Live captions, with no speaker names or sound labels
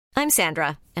I'm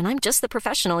Sandra, and I'm just the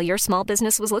professional your small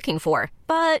business was looking for.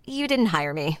 But you didn't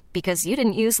hire me because you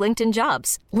didn't use LinkedIn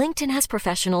Jobs. LinkedIn has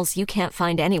professionals you can't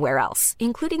find anywhere else,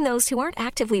 including those who aren't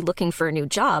actively looking for a new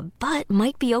job, but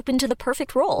might be open to the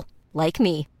perfect role, like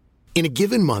me. In a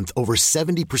given month, over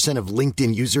 70% of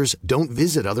LinkedIn users don't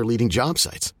visit other leading job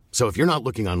sites. So if you're not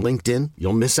looking on LinkedIn,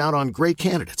 you'll miss out on great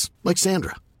candidates like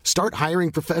Sandra. Start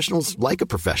hiring professionals like a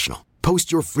professional.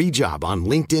 Post your free job on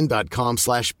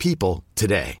linkedin.com/people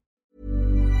today.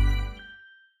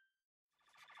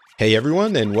 Hey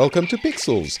everyone, and welcome to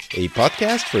Pixels, a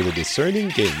podcast for the discerning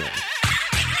gamer.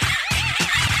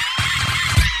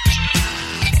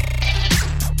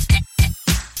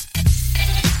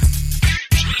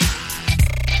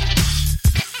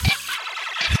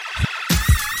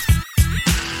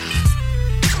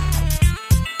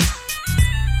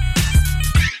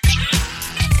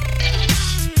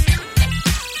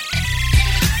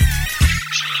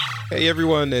 Hey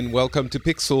everyone, and welcome to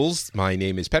Pixels. My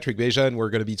name is Patrick Beja, and we're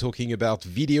going to be talking about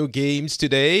video games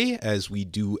today, as we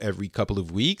do every couple of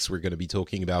weeks. We're going to be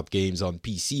talking about games on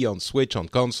PC, on Switch, on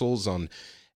consoles, on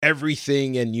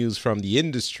everything and news from the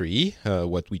industry,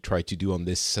 what we try to do on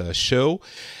this show.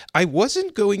 I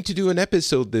wasn't going to do an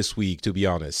episode this week, to be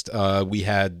honest. We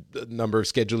had a number of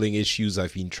scheduling issues.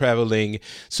 I've been traveling,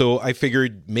 so I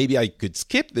figured maybe I could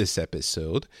skip this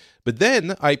episode. But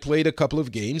then I played a couple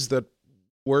of games that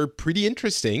were pretty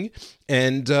interesting,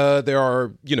 and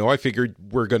I figured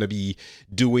we're going to be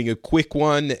doing a quick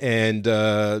one and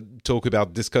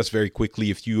discuss very quickly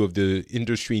a few of the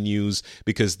industry news,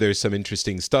 because there's some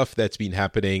interesting stuff that's been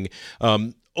happening.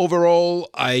 Overall,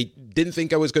 I didn't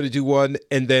think I was going to do one,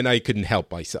 and then I couldn't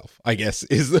help myself, I guess,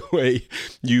 is the way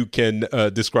you can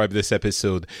describe this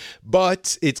episode.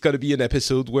 But it's going to be an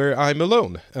episode where I'm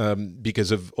alone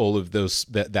because of all of those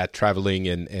that traveling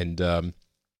and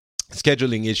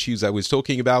scheduling issues I was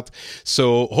talking about.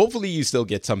 So hopefully you still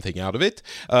get something out of it.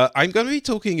 I'm going to be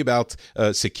talking about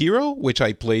Sekiro, which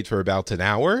I played for about an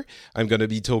hour. I'm going to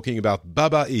be talking about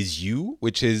Baba Is You,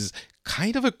 which is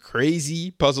kind of a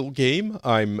crazy puzzle game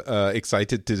I'm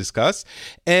excited to discuss.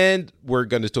 And we're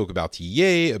going to talk about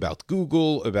EA, about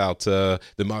Google, about the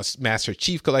Master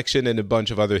Chief Collection, and a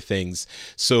bunch of other things.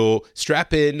 So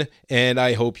strap in, and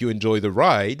I hope you enjoy the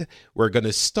ride. We're going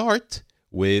to start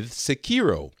with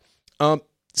Sekiro.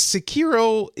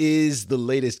 Sekiro is the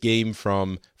latest game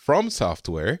from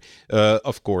Software,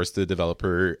 of course, the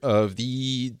developer of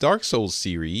the Dark Souls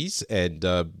series and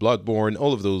Bloodborne,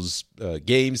 all of those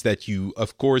games that you,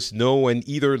 of course, know and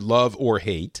either love or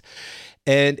hate.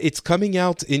 And it's coming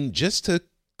out in just a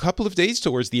couple of days,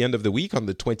 towards the end of the week, on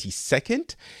the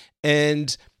 22nd.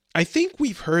 And I think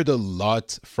we've heard a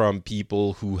lot from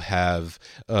people who have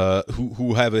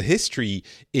who have a history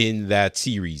in that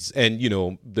series, and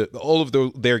all of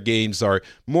their games are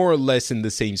more or less in the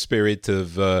same spirit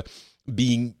of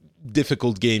being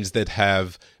difficult games that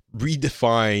have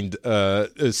redefined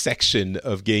a section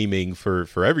of gaming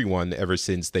for everyone ever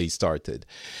since they started.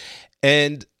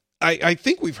 And I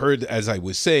think we've heard, as I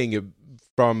was saying,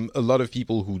 from a lot of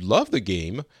people who love the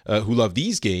game, who love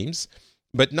these games,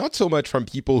 but not so much from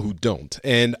people who don't.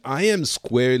 And I am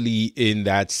squarely in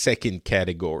that second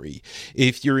category.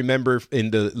 If you remember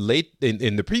in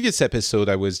the previous episode,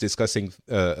 I was discussing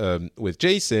with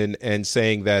Jason and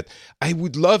saying that I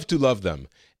would love to love them.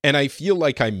 And I feel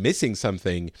like I'm missing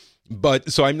something. But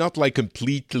so I'm not like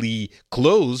completely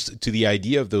closed to the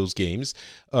idea of those games.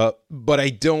 But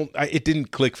it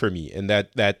didn't click for me. And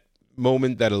that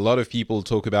moment that a lot of people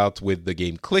talk about with the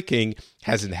game clicking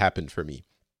hasn't happened for me.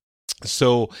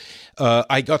 So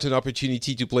I got an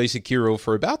opportunity to play Sekiro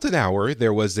for about an hour.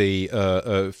 There was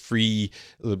a free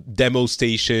demo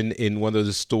station in one of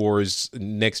the stores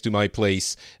next to my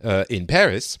place in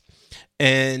Paris.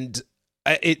 And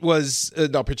it was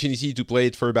an opportunity to play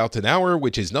it for about an hour,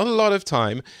 which is not a lot of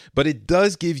time, but it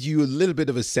does give you a little bit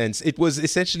of a sense. It was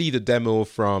essentially the demo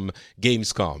from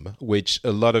Gamescom, which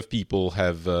a lot of people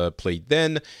have played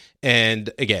then.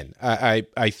 And again,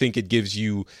 I think it gives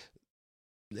you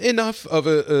enough of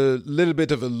a little bit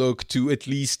of a look to at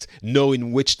least know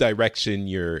in which direction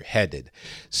you're headed.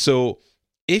 So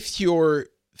if you're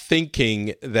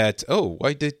thinking that, oh,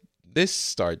 why did this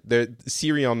start? The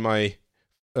Siri on my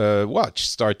watch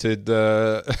started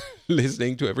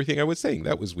listening to everything I was saying.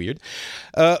 That was weird.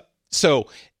 So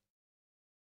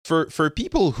for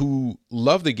people who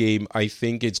love the game, I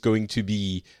think it's going to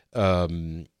be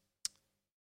okay.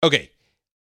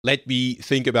 Let me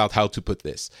think about how to put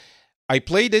this. I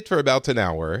played it for about an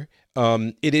hour.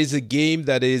 It is a game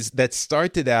that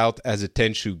started out as a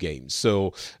Tenchu game.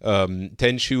 So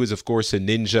Tenchu is, of course, a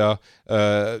ninja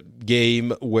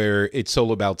game where it's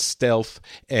all about stealth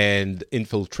and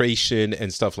infiltration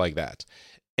and stuff like that.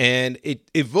 And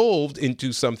it evolved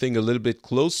into something a little bit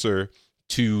closer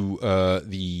to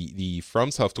the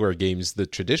From Software games, the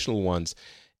traditional ones,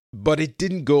 but it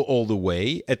didn't go all the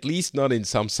way, at least not in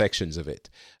some sections of it.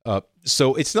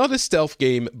 So it's not a stealth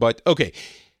game, but okay.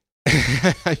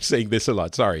 I'm saying this a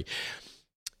lot, sorry.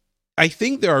 I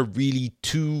think there are really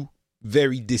two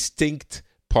very distinct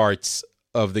parts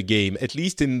of the game, at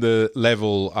least in the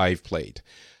level I've played.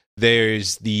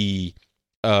 There's the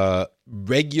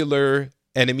regular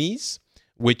enemies,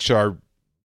 which are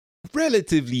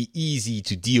relatively easy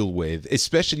to deal with,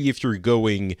 especially if you're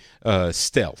going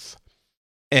stealth.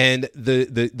 And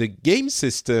the game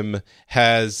system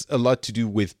has a lot to do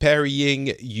with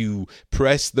parrying. You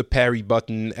press the parry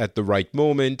button at the right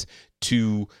moment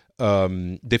to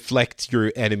deflect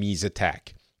your enemy's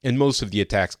attack. And most of the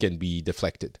attacks can be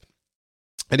deflected.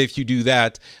 And if you do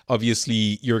that,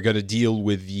 obviously, you're going to deal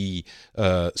with the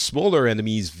smaller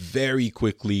enemies very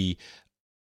quickly,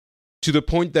 to the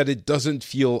point that it doesn't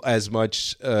feel as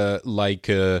much like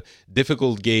a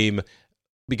difficult game.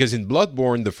 Because in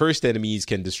Bloodborne, the first enemies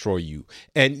can destroy you.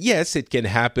 And yes, it can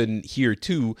happen here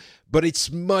too, but it's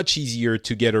much easier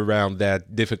to get around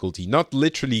that difficulty. Not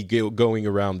literally going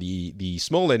around the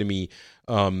small enemy,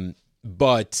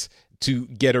 but to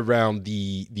get around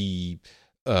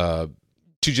to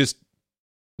just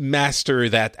master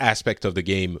that aspect of the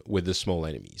game with the small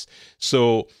enemies.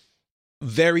 So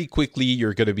very quickly,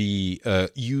 you're going to be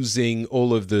using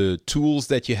all of the tools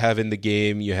that you have in the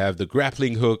game. You have the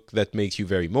grappling hook that makes you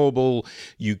very mobile.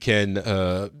 You can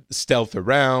stealth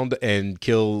around and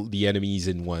kill the enemies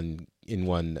in one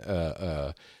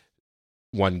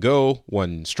go,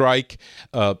 one strike.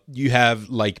 You have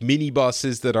like mini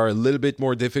bosses that are a little bit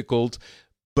more difficult.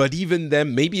 But even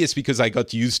them, maybe it's because I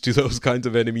got used to those kinds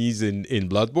of enemies in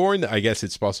Bloodborne. I guess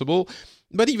it's possible.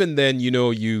 But even then,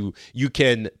 you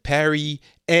can parry,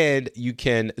 and you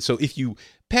can... So if you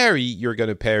parry, you're going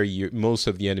to parry most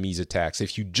of the enemy's attacks.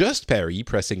 If you just parry,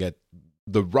 pressing at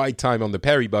the right time on the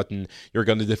parry button, you're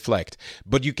going to deflect.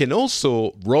 But you can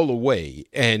also roll away,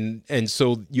 and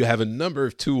so you have a number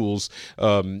of tools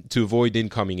to avoid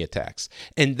incoming attacks.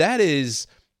 And that is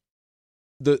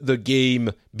the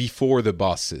game before the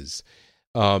bosses.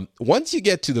 Once you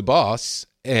get to the boss...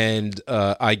 And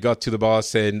I got to the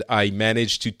boss and I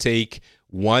managed to take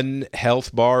one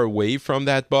health bar away from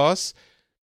that boss.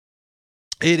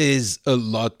 It is a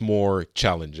lot more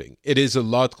challenging. It is a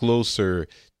lot closer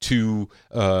to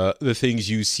the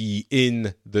things you see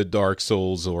in the Dark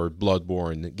Souls or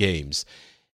Bloodborne games.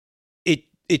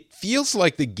 It feels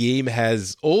like the game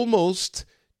has almost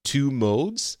two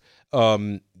modes.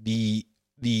 Or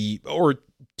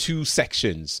two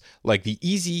sections, like the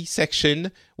easy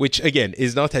section, which again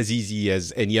is not as easy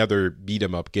as any other beat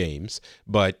 'em up games,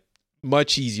 but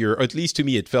much easier. At least to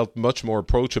me, it felt much more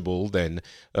approachable than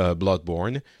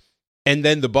Bloodborne. And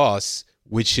then the boss,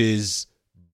 which is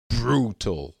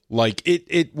brutal. Like it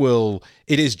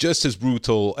is just as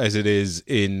brutal as it is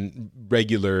in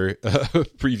regular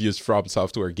previous From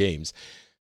Software games.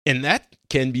 And that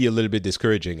can be a little bit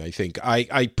discouraging, I think.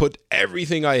 I put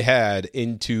everything I had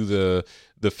into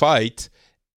the fight,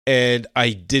 and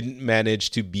I didn't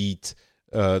manage to beat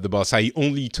the boss. I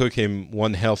only took him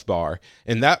one health bar,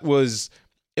 and it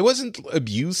wasn't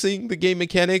abusing the game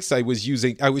mechanics. I was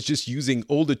just using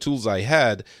all the tools I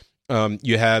had.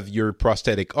 You have your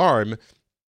prosthetic arm,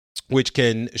 which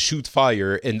can shoot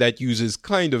fire, and that uses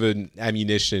kind of an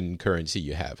ammunition currency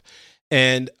you have.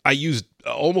 And I used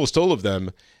almost all of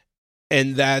them.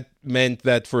 And that meant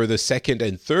that for the second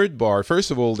and third bar,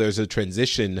 first of all, there's a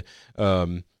transition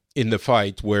in the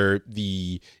fight where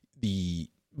the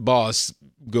boss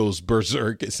goes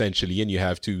berserk, essentially, and you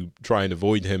have to try and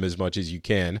avoid him as much as you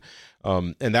can.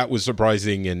 And that was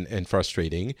surprising and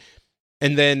frustrating.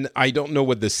 And then I don't know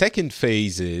what the second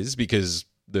phase is, because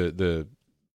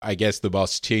I guess the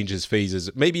boss changes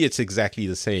phases. Maybe it's exactly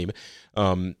the same,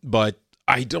 but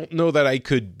I don't know that I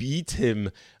could beat him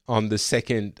on the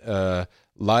second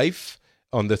life,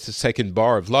 on the second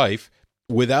bar of life,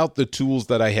 without the tools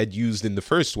that I had used in the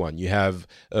first one. You have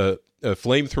a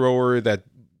flamethrower that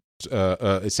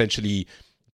essentially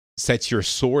sets your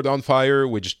sword on fire,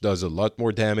 which does a lot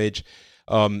more damage.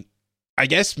 I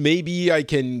guess maybe I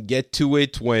can get to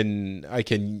it when I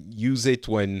can use it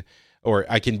or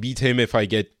I can beat him if I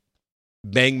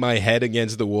bang my head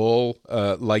against the wall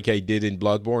like I did in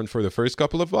Bloodborne for the first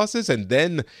couple of bosses, and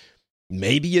then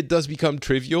maybe it does become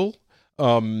trivial.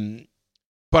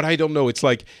 But I don't know. It's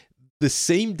like the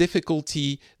same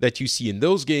difficulty that you see in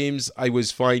those games I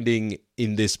was finding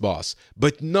in this boss,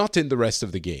 but not in the rest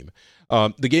of the game.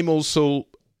 The game also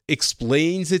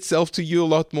explains itself to you a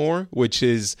lot more, which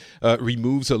is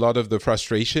removes a lot of the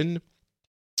frustration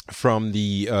from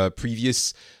the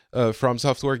previous From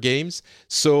Software games.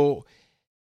 So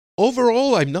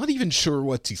overall, I'm not even sure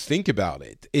what to think about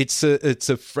it. It's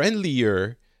a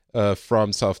friendlier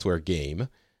From Software game,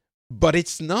 but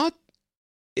it's not.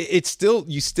 It's still,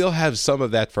 you still have some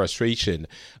of that frustration.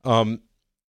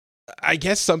 I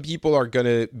guess some people are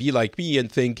gonna be like me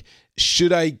and think,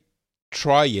 should I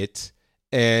try it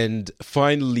and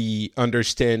finally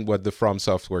understand what the From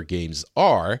Software games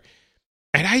are?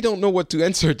 And I don't know what to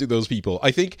answer to those people.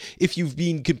 I think if you've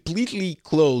been completely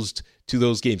closed to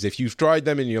those games, if you've tried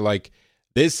them and you're like,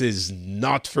 this is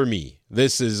not for me,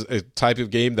 this is a type of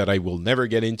game that I will never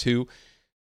get into,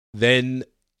 then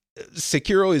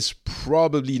Sekiro is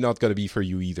probably not going to be for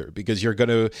you either, because you're going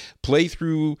to play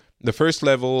through the first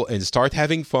level and start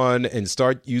having fun and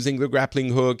start using the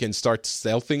grappling hook and start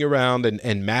stealthing around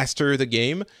and master the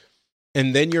game.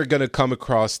 And then you're going to come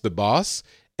across the boss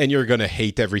and you're going to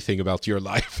hate everything about your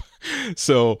life.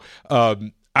 So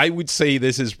I would say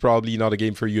this is probably not a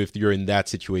game for you if you're in that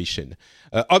situation.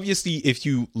 Obviously, if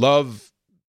you love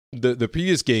the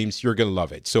previous games, you're going to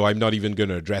love it. So I'm not even going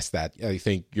to address that. I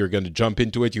think you're going to jump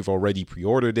into it. You've already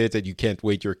pre-ordered it and you can't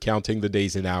wait. You're counting the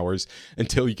days and hours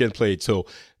until you can play it. So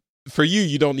for you,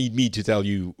 you don't need me to tell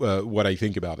you what I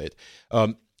think about it.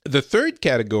 The third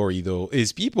category, though,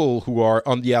 is people who are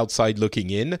on the outside looking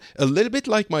in, a little bit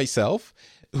like myself,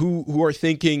 who are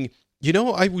thinking, you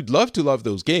know, I would love to love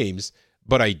those games,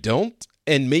 but I don't.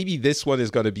 And maybe this one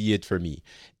is going to be it for me.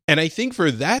 And I think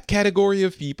for that category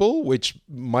of people, which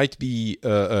might be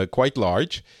quite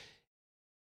large,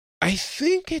 I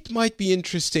think it might be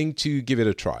interesting to give it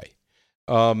a try.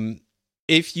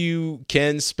 If you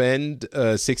can spend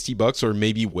 $60 or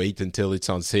maybe wait until it's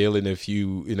on sale in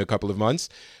a couple of months.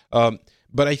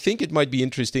 But I think it might be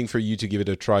interesting for you to give it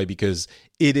a try because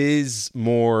it is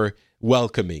more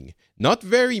welcoming. Not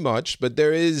very much, but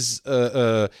there is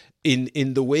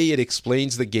in the way it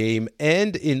explains the game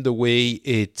and in the way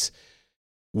it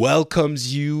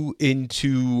welcomes you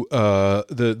into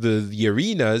the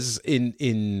arenas.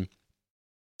 In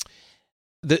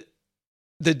the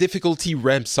difficulty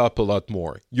ramps up a lot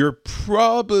more. You're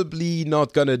probably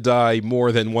not gonna die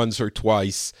more than once or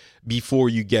twice before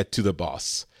you get to the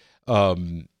boss,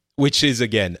 which is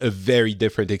again a very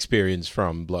different experience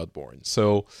from Bloodborne.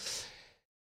 So.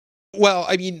 Well,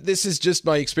 I mean, this is just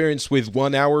my experience with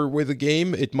 1 hour with a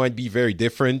game. It might be very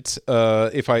different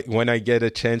when I get a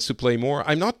chance to play more.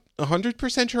 I'm not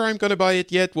 100% sure I'm going to buy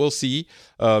it yet. We'll see.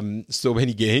 So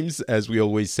many games, as we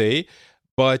always say.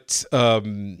 But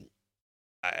I'm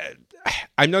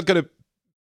not going to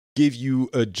give you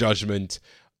a judgment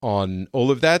on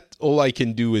all of that. All I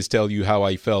can do is tell you how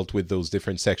I felt with those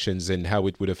different sections and how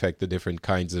it would affect the different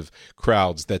kinds of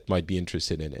crowds that might be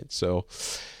interested in it. So...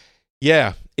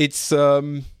 yeah, it's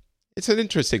an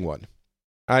interesting one.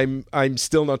 I'm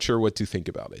still not sure what to think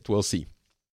about it. We'll see.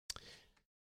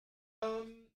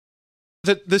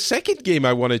 The second game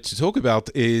I wanted to talk about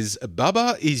is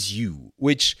Baba Is You,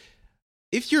 which,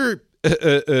 if you're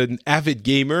an avid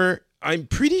gamer, I'm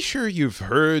pretty sure you've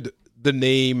heard the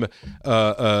name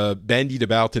bandied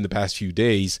about in the past few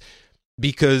days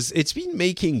because it's been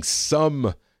making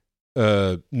some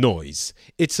noise.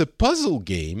 It's a puzzle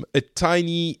game, a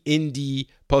tiny indie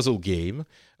puzzle game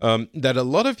that a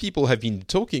lot of people have been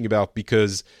talking about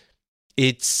because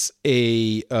it's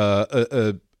an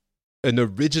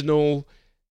original,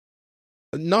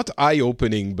 not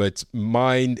eye-opening but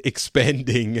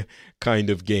mind-expanding kind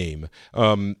of game.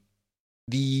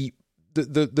 The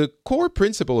core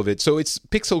principle of it, so it's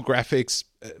pixel graphics,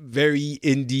 very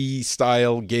indie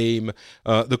style game.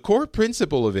 The core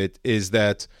principle of it is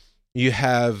that you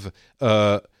have,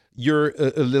 you're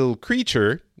a little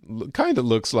creature, kind of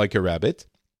looks like a rabbit,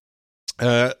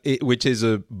 which is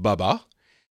a baba,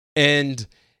 and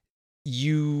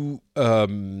you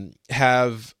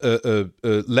have a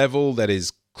level that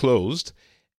is closed,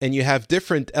 and you have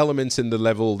different elements in the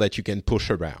level that you can push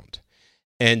around.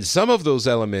 And some of those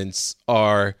elements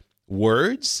are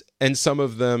words, and some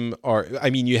of them are, I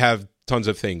mean, you have tons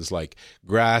of things like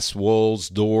grass, walls,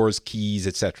 doors, keys,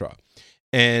 etc.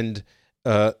 And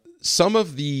some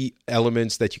of the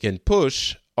elements that you can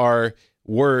push are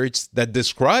words that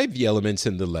describe the elements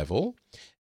in the level,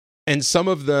 and some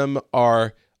of them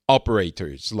are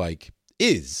operators, like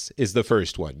is the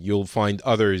first one. You'll find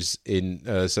others in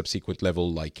a subsequent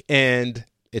level, like and,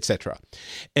 etc.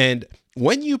 And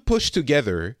when you push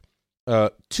together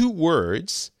two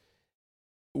words,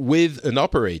 with an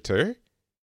operator,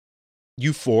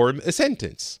 you form a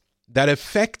sentence that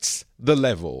affects the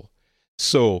level.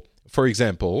 So, for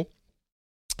example,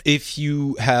 if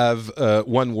you have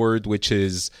one word which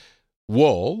is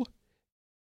wall,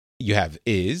 you have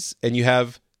is, and you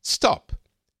have stop.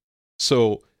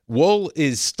 So wall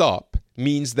is stop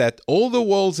means that all the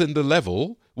walls in the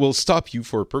level will stop you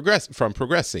from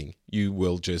progressing. You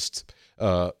will just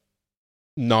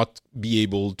not be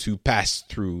able to pass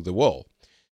through the wall.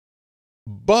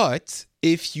 But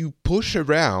if you push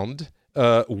around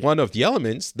one of the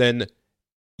elements, then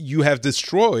you have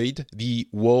destroyed the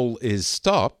wall is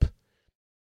stop,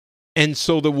 and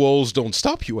so the walls don't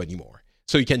stop you anymore.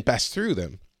 So you can pass through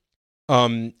them.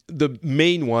 The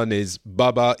main one is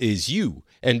Baba is you,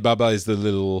 and Baba is the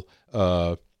little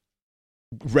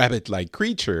rabbit-like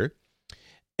creature.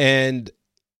 And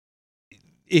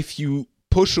if you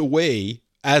push away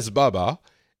as Baba,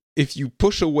 if you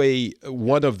push away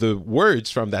one of the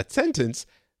words from that sentence,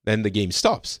 then the game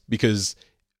stops because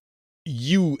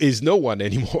you is no one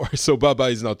anymore. So Baba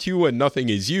is not you and nothing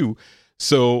is you.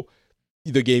 So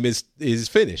the game is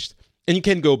finished. And you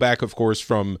can go back, of course,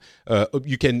 from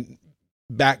you can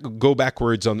go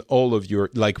backwards on all of your,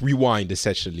 like rewind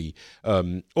essentially,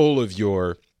 all of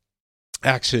your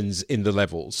actions in the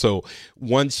level. So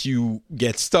once you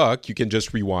get stuck, you can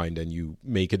just rewind and you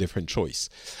make a different choice.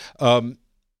 And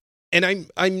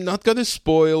I'm not going to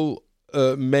spoil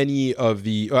many of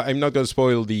the. I'm not going to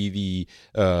spoil the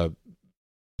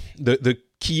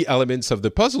key elements of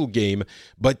the puzzle game,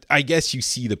 but I guess you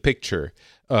see the picture.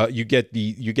 You get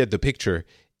the picture.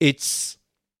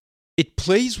 It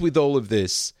plays with all of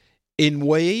this in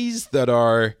ways that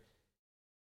are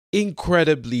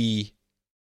incredibly,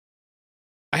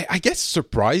 I guess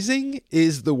surprising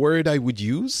is the word I would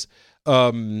use.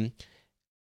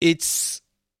 It's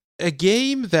a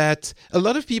game that a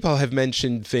lot of people have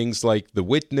mentioned things like The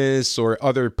Witness or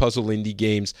other puzzle indie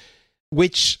games,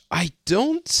 which I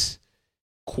don't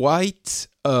quite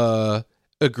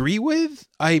agree with.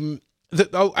 I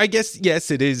guess,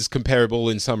 yes, it is comparable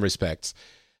in some respects.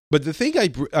 But the thing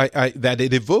that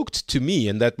it evoked to me,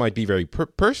 and that might be very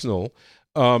personal,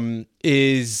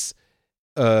 is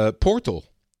Portal.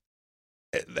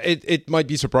 It might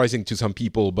be surprising to some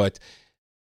people, but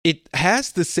it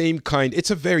has the same kind. It's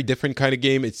a very different kind of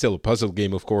game. It's still a puzzle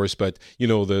game, of course, but you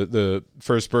know the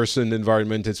first-person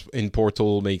environment in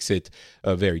Portal makes it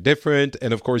very different.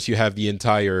 And of course, you have the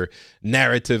entire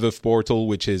narrative of Portal,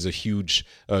 which is a huge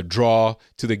draw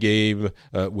to the game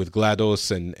with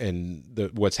GLaDOS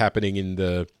and what's happening in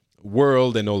the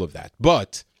world and all of that.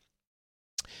 But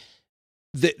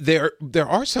there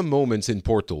are some moments in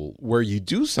Portal where you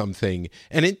do something,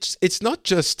 and it's not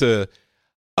just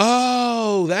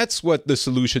oh, that's what the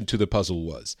solution to the puzzle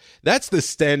was. That's the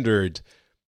standard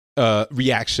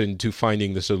reaction to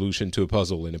finding the solution to a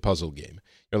puzzle in a puzzle game.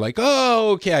 You're like,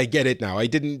 oh, okay, I get it now. I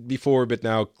didn't before, but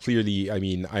now clearly,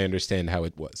 I understand how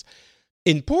it was.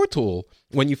 In Portal,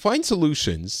 when you find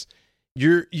solutions,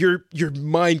 your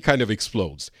mind kind of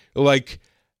explodes. Like,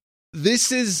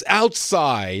 this is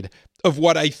outside of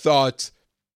what I thought,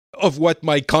 of what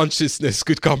my consciousness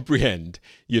could comprehend,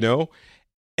 you know?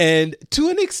 And to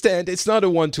an extent, it's not a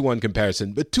one-to-one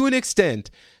comparison, but to an extent,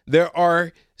 there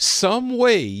are some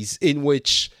ways in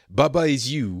which Baba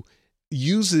Is You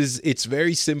uses its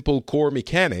very simple core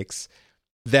mechanics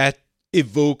that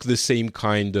evoke the same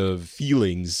kind of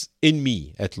feelings in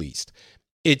me, at least.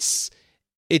 It's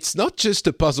not just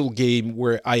a puzzle game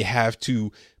where I have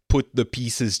to put the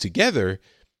pieces together.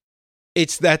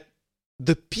 It's that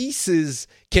the pieces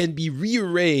can be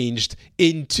rearranged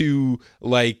into,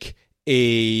 like,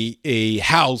 a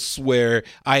house where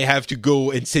I have to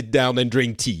go and sit down and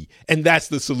drink tea, and that's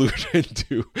the solution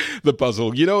to the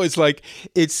puzzle. You know, it's like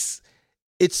it's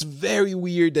very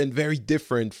weird and very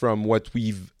different from what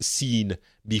we've seen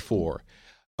before.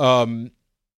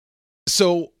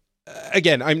 So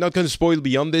again, I'm not going to spoil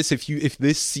beyond this. If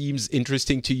this seems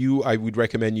interesting to you, I would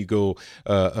recommend you go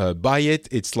buy it.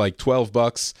 It's like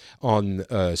 $12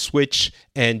 on Switch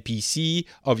and PC.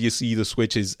 Obviously, the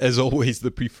Switch is, as always,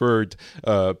 the preferred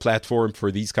platform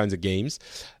for these kinds of games.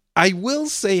 I will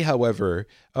say, however,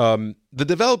 the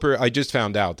developer, I just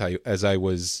found out as I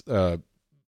was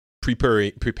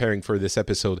preparing for this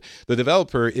episode, the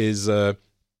developer is RV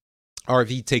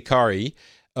Teikari.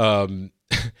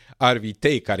 RV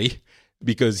Teikari,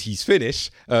 because he's Finnish.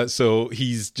 So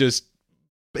he's just,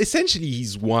 essentially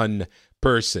he's one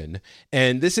person.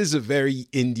 And this is a very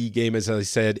indie game, as I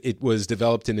said. It was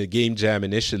developed in a game jam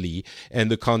initially, and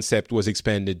the concept was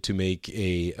expanded to make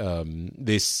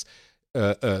this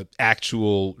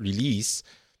actual release.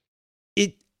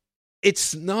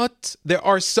 it's not, there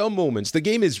are some moments, the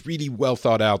game is really well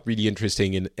thought out, really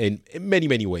interesting in many,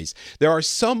 many ways. There are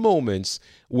some moments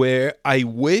where I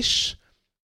wish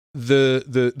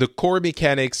the core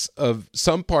mechanics of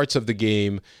some parts of the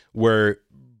game were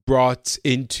brought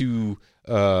into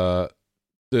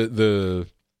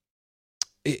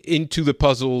into the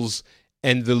puzzles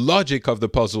and the logic of the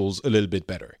puzzles a little bit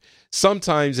better.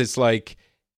 Sometimes it's like,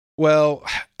 well,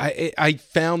 I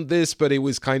found this, but it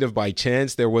was kind of by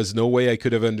chance. There was no way I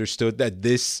could have understood that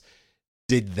this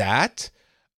did that.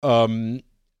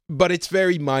 But it's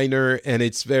very minor and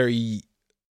it's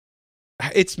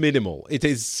minimal. It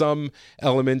is some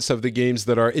elements of the games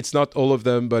that are, it's not all of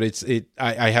them, but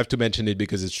I have to mention it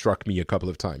because it struck me a couple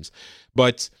of times.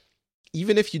 But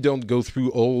even if you don't go through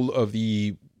all of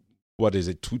the,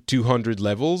 200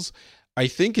 levels, I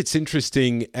think it's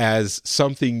interesting as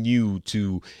something new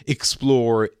to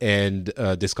explore and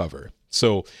discover.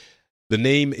 So the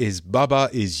name is Baba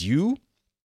Is You,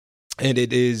 and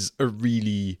it is a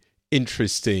really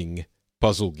interesting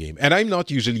puzzle game. And I'm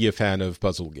not usually a fan of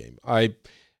puzzle game. I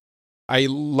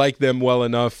like them well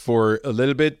enough for a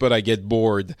little bit, but I get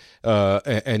bored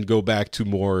and go back to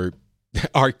more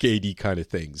arcadey kind of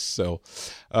things. So,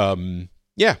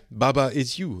 yeah, Baba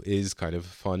Is You is kind of a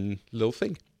fun little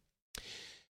thing.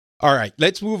 All right,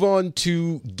 let's move on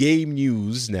to game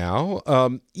news now.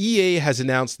 EA has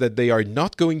announced that they are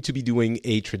not going to be doing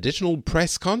a traditional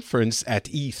press conference at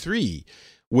E3,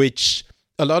 which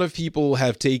a lot of people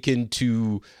have taken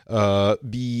to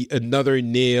be another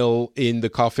nail in the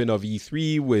coffin of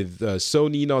E3 with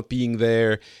Sony not being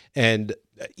there. And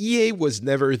EA was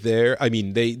never there. I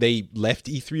mean, they left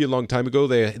E3 a long time ago.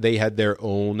 They had their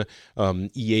own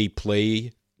EA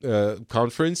Play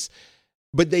conference.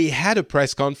 But they had a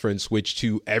press conference, which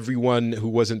to everyone who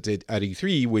wasn't at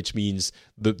E3, which means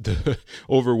the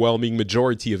overwhelming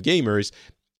majority of gamers,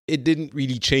 it didn't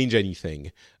really change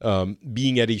anything.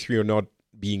 Being at E3 or not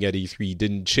being at E3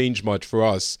 didn't change much for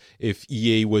us if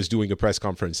EA was doing a press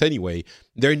conference anyway.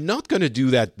 They're not going to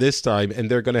do that this time, and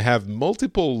they're going to have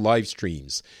multiple live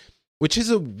streams, which is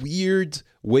a weird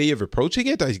way of approaching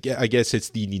it. I guess it's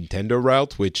the Nintendo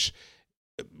route, which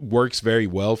works very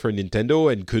well for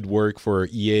Nintendo and could work for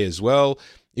EA as well.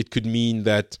 It could mean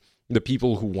that the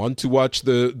people who want to watch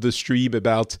the stream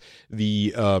about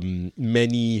the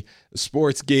many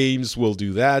sports games will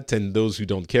do that, and those who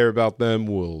don't care about them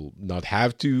will not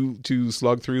have to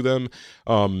slug through them.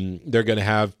 They're going to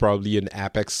have probably an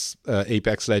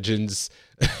Apex Legends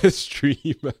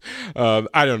stream.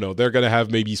 I don't know. They're going to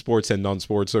have maybe sports and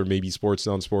non-sports, or maybe sports,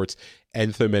 non-sports,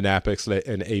 Anthem and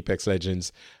Apex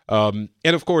Legends. And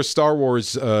of course, Star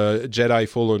Wars Jedi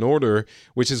Fallen Order,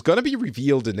 which is going to be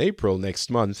revealed in April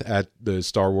next month at the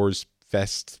Star Wars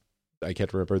Fest. I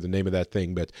can't remember the name of that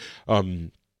thing, but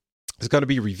it's going to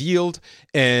be revealed,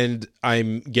 and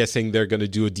I'm guessing they're going to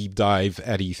do a deep dive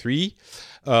at E3.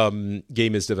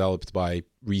 Game is developed by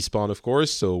Respawn, of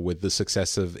course, so with the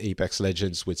success of Apex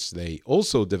Legends, which they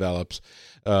also developed,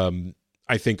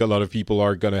 I think a lot of people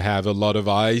are going to have a lot of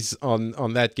eyes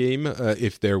on that game,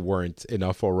 if there weren't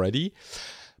enough already.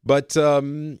 But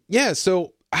yeah,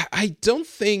 so I don't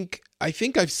think, I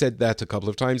think I've said that a couple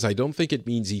of times, I don't think it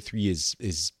means E3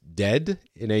 is dead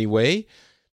in any way.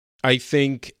 I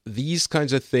think these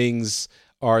kinds of things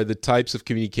are the types of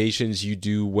communications you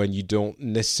do when you don't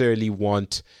necessarily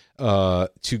want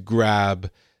to grab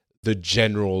the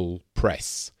general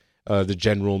press, the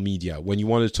general media. When you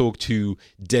want to talk to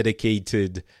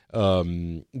dedicated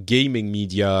gaming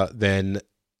media, then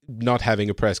not having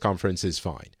a press conference is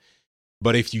fine.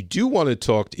 But if you do want to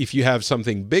talk, if you have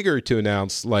something bigger to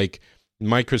announce, like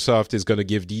Microsoft is going to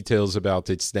give details about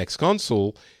its next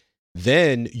console,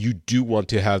 then you do want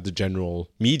to have the general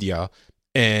media.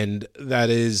 And that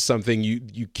is something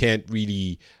you can't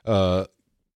really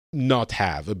not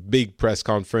have. A big press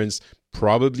conference,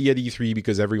 probably at E3,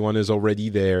 because everyone is already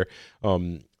there.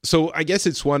 So I guess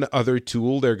it's one other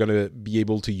tool they're going to be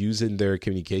able to use in their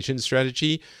communication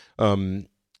strategy. And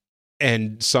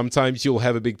sometimes you'll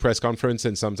have a big press conference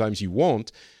and sometimes you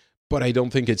won't. But I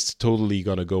don't think it's totally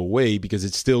going to go away, because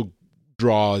it still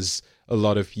draws a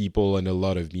lot of people and a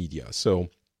lot of media. So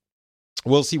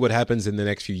we'll see what happens in the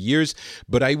next few years.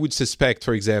 But I would suspect,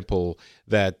 for example,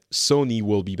 that Sony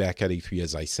will be back at E3,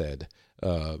 as I said,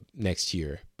 next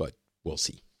year. But we'll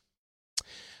see.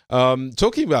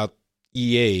 Talking about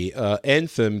EA,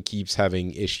 Anthem keeps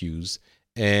having issues.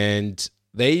 And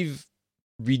they've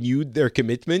renewed their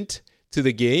commitment to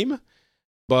the game.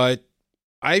 But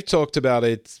I've talked about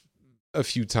it a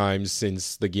few times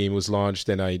since the game was launched,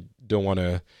 and I don't want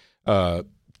to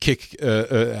kick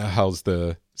how's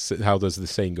the how does the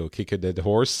saying go? Kick a dead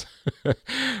horse.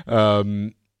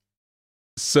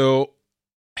 So,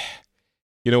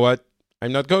 you know what?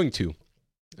 I'm not going to.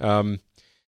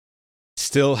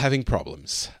 Still having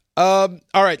problems. All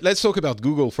right, let's talk about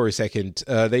Google for a second.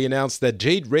 They announced that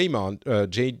Jade Raymond,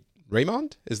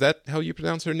 is that how you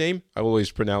pronounce her name? I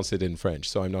always pronounce it in French,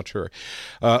 so I'm not sure.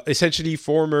 Essentially,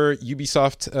 former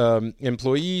Ubisoft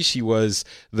employee. She was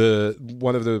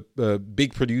one of the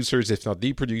big producers, if not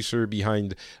the producer,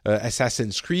 behind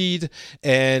Assassin's Creed,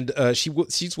 and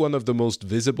she's one of the most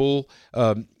visible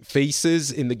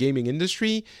faces in the gaming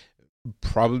industry.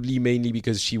 Probably mainly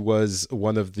because she was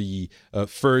one of the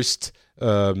first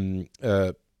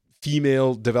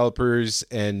female developers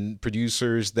and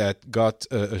producers that got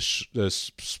a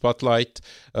spotlight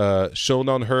shown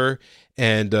on her,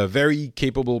 and a very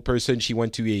capable person. She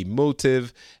went to a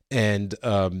Motive and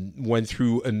went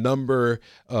through a number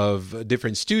of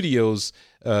different studios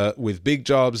with big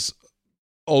jobs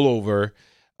all over.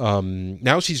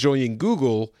 Now she's joining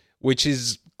Google, which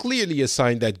is clearly a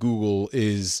sign that Google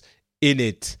is in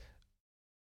it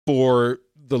for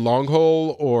the long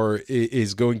haul, or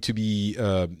is going to be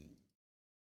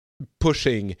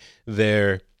pushing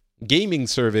their gaming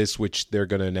service, which they're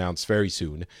going to announce very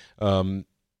soon,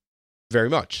 very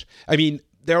much. I mean,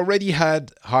 they already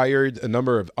had hired a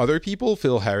number of other people,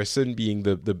 Phil Harrison being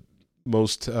the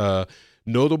most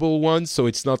notable one, so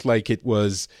it's not like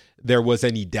there was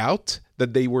any doubt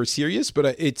that they were serious,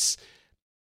 but it's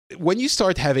when you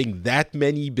start having that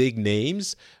many big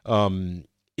names,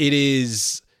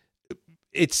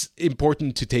 it's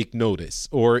important to take notice,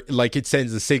 or like it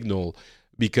sends a signal,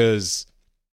 because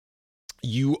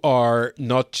you are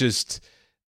not just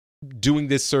doing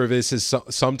this service as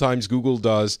sometimes Google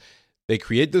does. They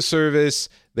create the service,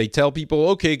 they tell people,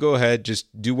 okay, go ahead,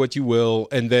 just do what you will,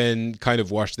 and then kind of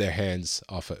wash their hands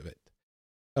off of it.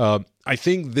 I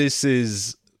think this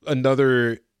is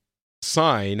another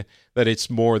sign that it's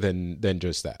more than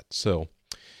just that. So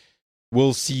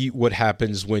we'll see what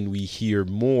happens when we hear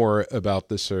more about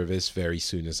the service very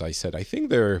soon. As I said, I think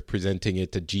they're presenting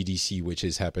it at GDC, which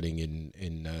is happening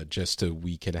in just a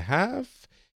week and a half.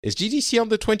 Is GDC on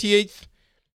the 28th?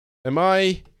 Am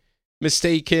I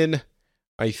mistaken?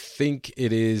 I think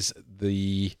it is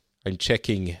I'm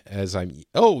checking as I'm...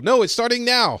 Oh, no, it's starting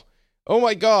now. Oh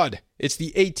my God, it's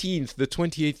the 18th. The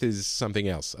 28th is something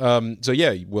else. So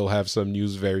yeah, we'll have some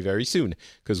news very, very soon,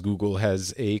 because Google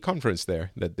has a conference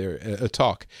there, a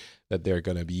talk that they're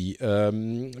going to be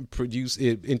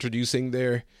introducing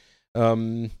their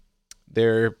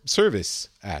service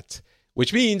at.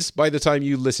 Which means by the time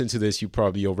you listen to this, you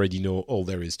probably already know all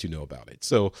there is to know about it.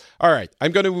 So, all right,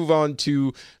 I'm going to move on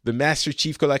to the Master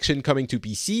Chief Collection coming to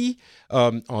PC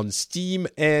on Steam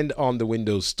and on the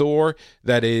Windows Store.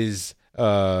 That is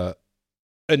an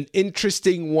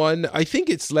interesting one. I think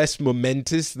it's less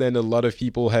momentous than a lot of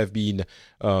people have been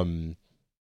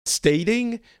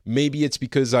stating. Maybe it's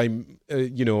because I'm,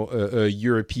 a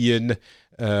European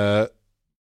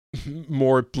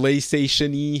more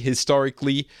PlayStation-y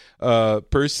historically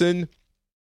person,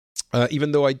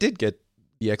 even though I did get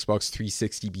the Xbox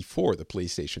 360 before the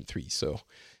PlayStation 3, so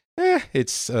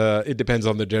it depends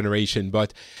on the generation.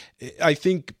 But I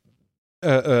think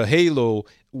Halo,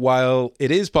 while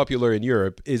it is popular in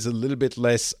Europe, is a little bit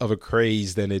less of a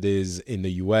craze than it is in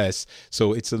the US,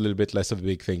 so it's a little bit less of a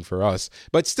big thing for us.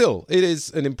 But still, it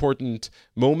is an important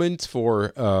moment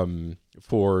for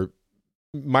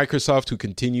Microsoft, who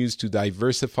continues to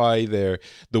diversify the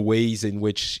ways in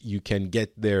which you can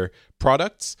get their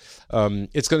products.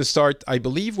 It's going to start, I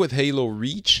believe, with Halo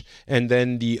Reach, and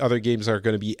then the other games are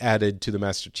going to be added to the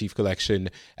Master Chief Collection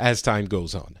as time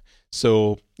goes on.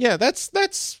 So yeah,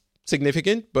 that's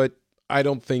significant, but I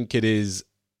don't think it is.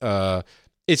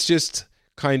 It's just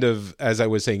kind of, as I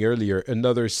was saying earlier,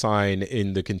 another sign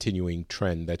in the continuing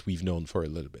trend that we've known for a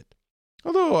little bit.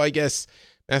 Although I guess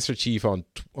Master Chief on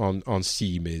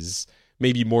Steam is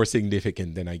maybe more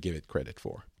significant than I give it credit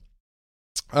for.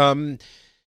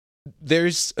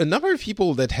 There's a number of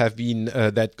people that have been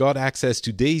that got access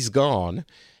to Days Gone,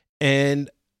 and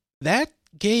that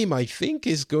game I think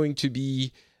is going to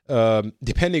be,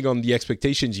 depending on the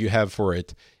expectations you have for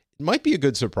it, it might be a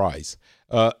good surprise.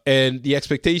 And the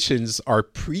expectations are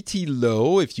pretty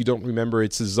low. If you don't remember,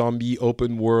 it's a zombie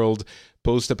open world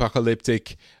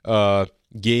post-apocalyptic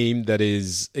game that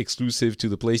is exclusive to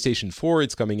the PlayStation 4.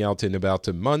 It's coming out in about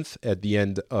a month at the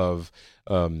end of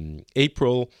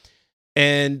April.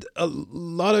 And a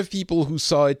lot of people who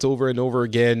saw it over and over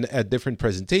again at different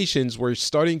presentations were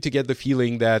starting to get the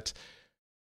feeling that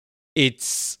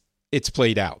it's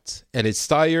played out and it's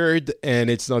tired and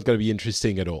it's not going to be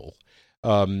interesting at all.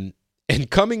 And And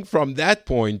coming from that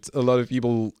point, a lot of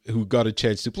people who got a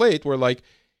chance to play it were like,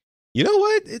 you know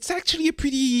what? It's actually a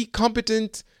pretty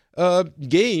competent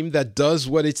game that does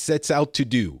what it sets out to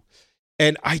do.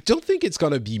 And I don't think it's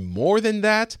going to be more than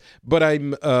that, but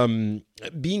I'm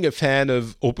being a fan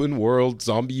of open world,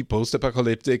 zombie,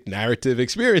 post-apocalyptic narrative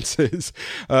experiences.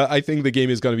 I think the game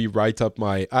is going to be right up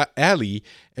my alley,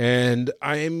 and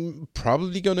I'm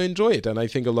probably going to enjoy it. And I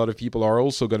think a lot of people are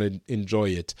also going to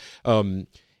enjoy it.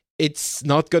 It's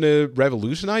not going to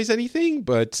revolutionize anything,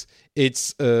 but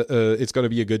it's going to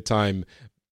be a good time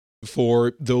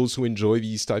for those who enjoy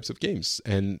these types of games.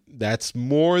 And that's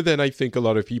more than I think a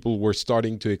lot of people were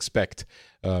starting to expect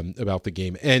about the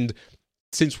game. And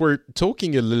since we're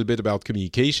talking a little bit about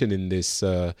communication in this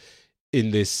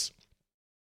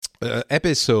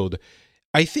episode,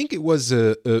 I think it was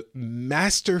a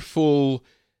masterful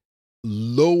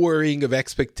lowering of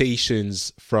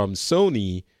expectations from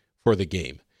Sony for the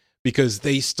game, because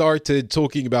they started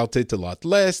talking about it a lot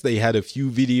less. They had a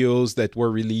few videos that were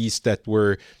released that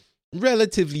were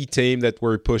relatively tame, that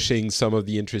were pushing some of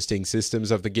the interesting systems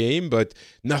of the game, but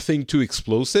nothing too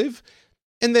explosive.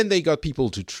 And then they got people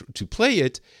to play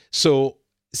it. So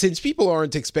since people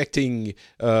aren't expecting,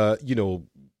 God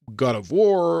of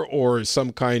War or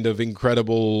some kind of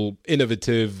incredible,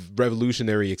 innovative,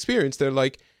 revolutionary experience, they're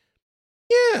like,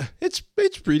 yeah, it's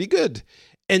pretty good.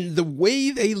 And the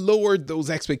way they lowered those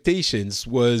expectations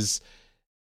was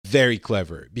very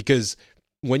clever, because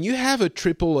when you have a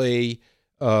AAA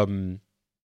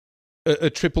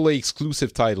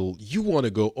exclusive title, you want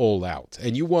to go all out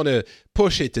and you want to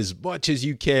push it as much as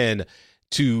you can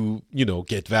to,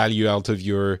 get value out of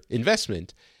your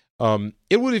investment.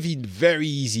 It would have been very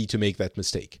easy to make that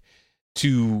mistake,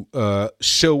 to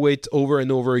show it over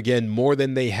and over again more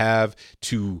than they have,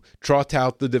 to trot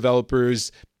out the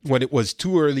developers when it was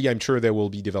too early. I'm sure there will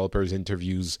be developers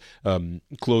interviews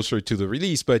closer to the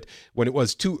release, but when it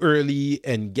was too early,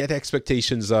 and get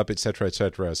expectations up, etc.,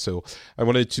 etc. So I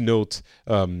wanted to note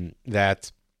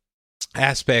that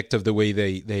aspect of the way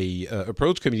they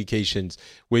approach communications,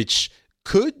 which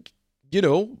could,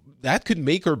 that could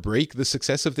make or break the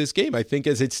success of this game. I think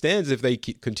as it stands, if they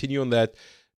continue on that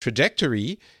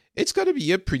trajectory, it's going to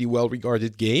be a pretty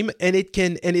well-regarded game, and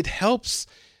it helps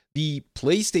the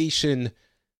PlayStation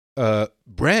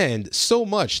brand so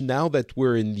much now that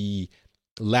we're in the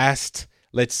last,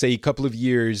 let's say, couple of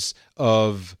years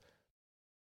of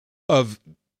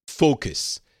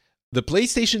focus. The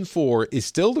PlayStation 4 is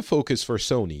still the focus for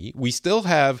Sony. We still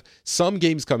have some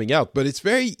games coming out, but it's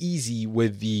very easy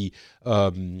with the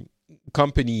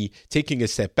company taking a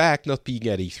step back, not being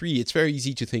at E3. It's very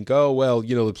easy to think, oh, well,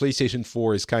 the PlayStation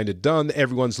 4 is kind of done.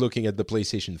 Everyone's looking at the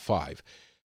PlayStation 5.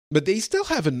 But they still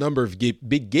have a number of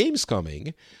big games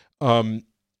coming. And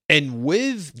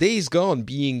with Days Gone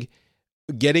getting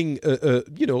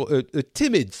a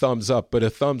timid thumbs up, but a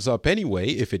thumbs up anyway,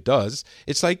 if it does,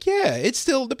 it's like, yeah, it's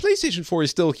still, the PlayStation 4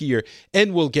 is still here,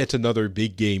 and we'll get another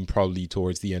big game probably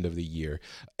towards the end of the year,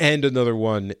 and another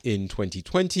one in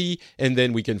 2020, and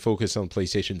then we can focus on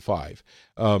PlayStation 5.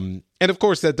 And of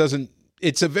course,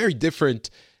 it's a very different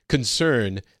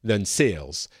concern than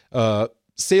sales.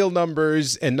 Sale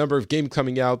numbers and number of games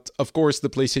coming out, of course, the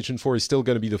PlayStation 4 is still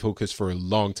going to be the focus for a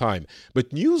long time.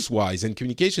 But news-wise and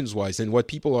communications-wise, and what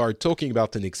people are talking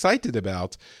about and excited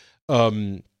about,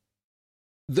 the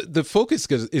focus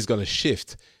is going to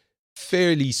shift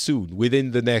fairly soon,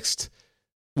 within the next...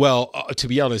 Well, to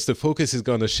be honest, the focus is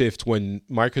going to shift when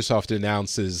Microsoft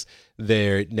announces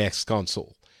their next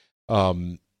console.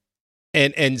 And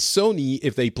Sony,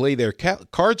 if they play their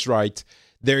cards right,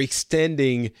 they're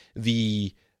extending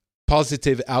the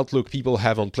positive outlook people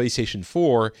have on PlayStation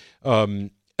 4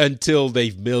 until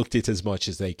they've milked it as much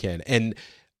as they can. And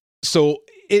so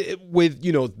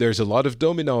there's a lot of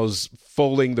dominoes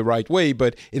falling the right way,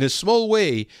 but in a small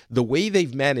way, the way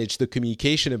they've managed the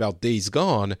communication about Days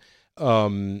Gone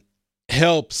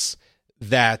helps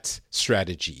that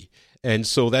strategy. And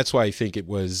so that's why I think it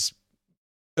was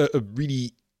a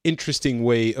really interesting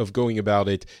way of going about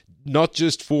it, not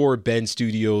just for Bend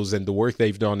Studios and the work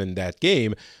they've done in that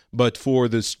game, but for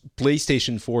the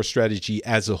PlayStation 4 strategy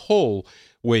as a whole,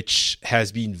 which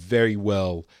has been very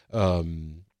well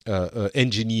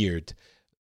engineered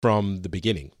from the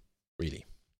beginning, really.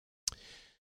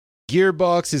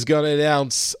 Gearbox is going to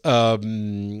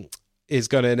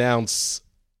announce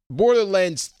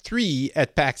Borderlands 3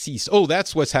 at PAX East. Oh,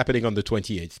 that's what's happening on the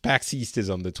 28th. PAX East is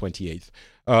on the 28th.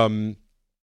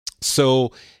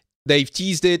 So they've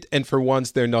teased it, and for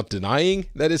once, they're not denying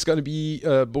that it's going to be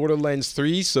Borderlands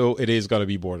 3, so it is going to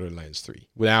be Borderlands 3.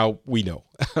 Now, we know.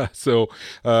 So,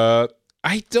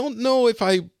 I don't know if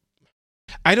I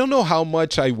I don't know how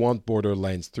much I want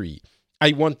Borderlands 3.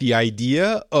 I want the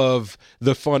idea of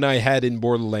the fun I had in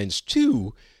Borderlands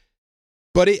 2,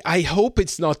 but I hope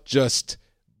it's not just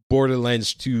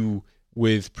Borderlands 2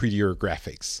 with prettier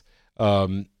graphics.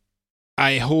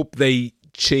 I hope they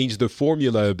change the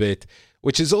formula a bit,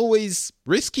 which is always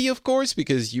risky, of course,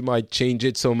 because you might change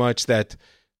it so much that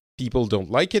people don't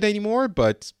like it anymore.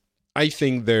 But I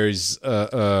think there's,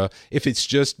 if it's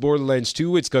just Borderlands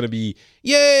 2, it's going to be,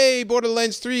 yay,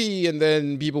 Borderlands 3, and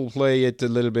then people play it a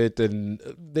little bit, and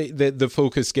the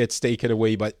focus gets taken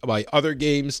away by other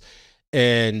games,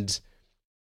 and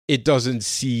it doesn't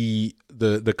see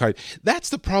the kind. That's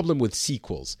the problem with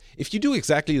sequels. If you do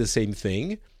exactly the same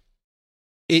thing,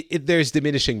 there's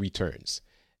diminishing returns,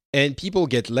 and people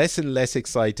get less and less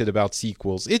excited about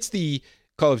sequels. It's the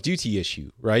Call of Duty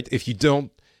issue, right? If you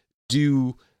don't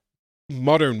do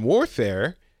Modern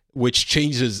Warfare, which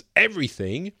changes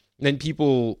everything, then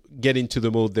people get into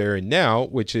the mode they're in now,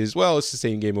 which is, well, it's the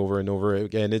same game over and over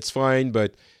again. It's fine,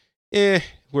 but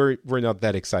we're not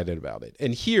that excited about it.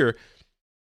 And here,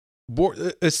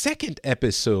 a second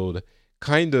episode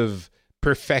kind of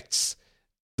perfects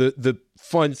the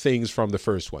fun things from the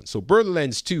first one. So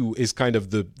Borderlands 2 is kind of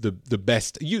the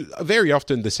best. Very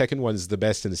often the second one is the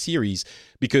best in the series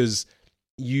because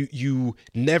you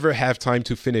never have time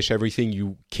to finish everything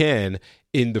you can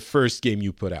in the first game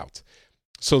you put out.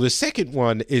 So the second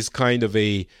one is kind of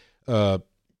a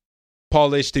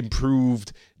polished,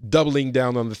 improved, doubling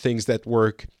down on the things that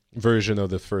work version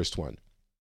of the first one.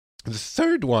 The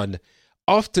third one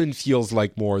often feels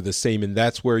like more the same, and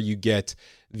that's where you get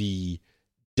the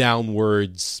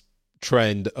downwards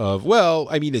trend of, well,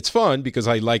 I mean, it's fun because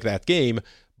I like that game,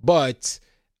 but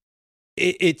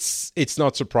it's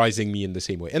not surprising me in the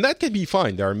same way. And that can be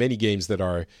fine. There are many games that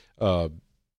are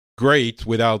great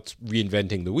without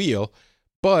reinventing the wheel,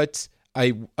 but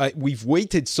we've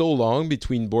waited so long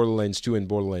between Borderlands 2 and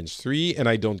Borderlands 3, and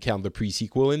I don't count the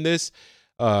pre-sequel in this,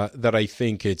 that I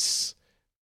think it's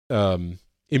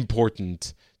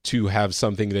important to have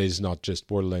something that is not just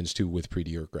Borderlands 2 with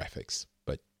prettier graphics.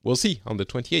 But we'll see on the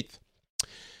 28th.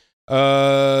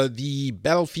 The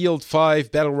Battlefield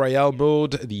 5 Battle Royale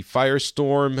mode, the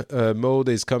Firestorm mode,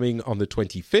 is coming on the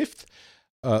 25th.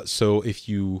 So if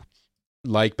you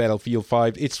like Battlefield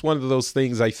 5, it's one of those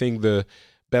things. I think the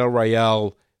Battle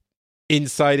Royale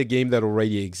inside a game that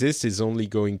already exists is only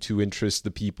going to interest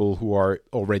the people who are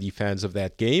already fans of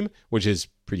that game, which is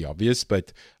pretty obvious,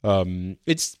 but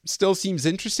it still seems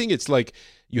interesting. It's like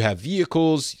you have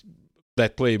vehicles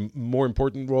that play more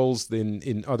important roles than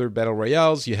in other battle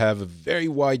royales. You have a very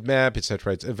wide map,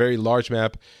 etc. It's a very large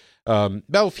map,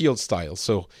 Battlefield style.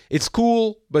 So it's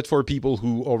cool, but for people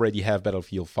who already have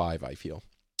Battlefield 5, I feel.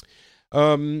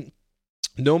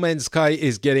 No Man's Sky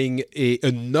is getting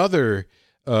another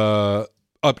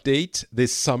update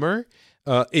this summer.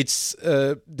 It's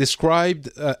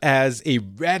described as a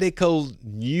radical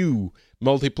new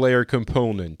multiplayer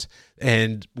component,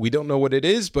 and we don't know what it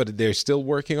is, but they're still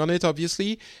working on it,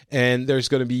 obviously, and there's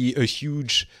going to be a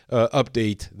huge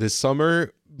update this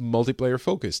summer, multiplayer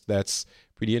focused. That's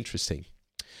pretty interesting.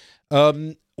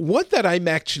 One that I'm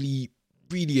actually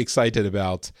really excited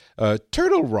about,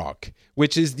 Turtle Rock,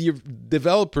 which is the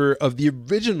developer of the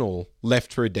original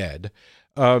Left 4 Dead,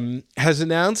 has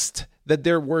announced that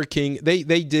they're working. They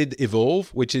did Evolve,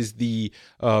 which is the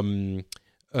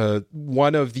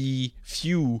one of the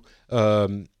few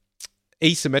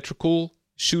asymmetrical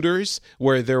shooters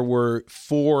where there were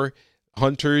 4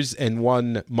 hunters and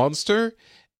 1 monster,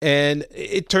 and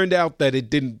it turned out that it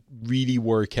didn't really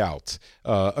work out.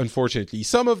 Unfortunately,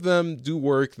 some of them do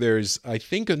work. There's, I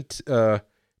think, not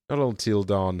Until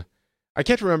Dawn. I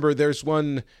can't remember. There's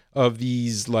one of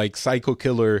these like psycho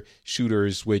killer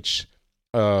shooters which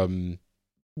works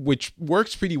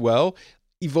pretty well.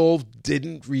 Evolve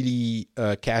didn't really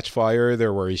catch fire.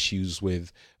 There were issues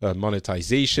with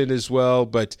monetization as well.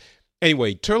 But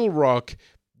anyway, Turtle Rock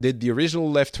did the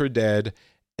original Left 4 Dead,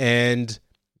 and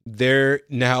they're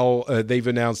now they've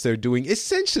announced they're doing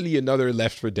essentially another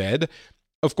Left 4 Dead.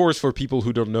 Of course, for people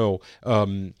who don't know,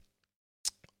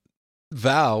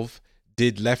 Valve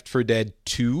did Left 4 Dead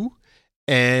 2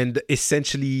 and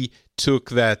essentially took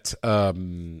that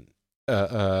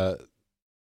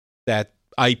that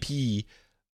IP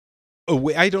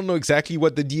away. I don't know exactly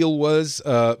what the deal was,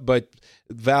 but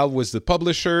Valve was the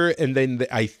publisher, and then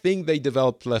I think they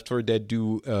developed Left 4 Dead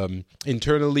 2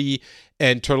 internally,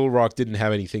 and Turtle Rock didn't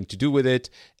have anything to do with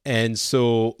it, and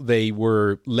so they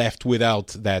were left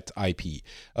without that IP.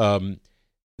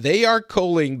 They are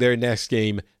calling their next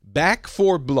game Back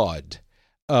 4 Blood,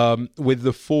 with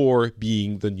the 4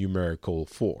 being the numerical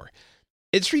 4.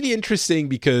 It's really interesting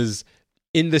because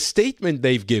in the statement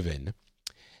they've given,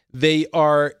 they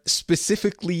are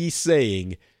specifically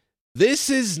saying this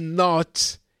is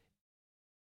not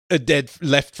a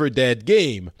Left 4 Dead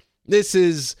game. This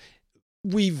is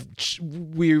we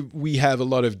have a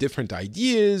lot of different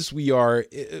ideas. We are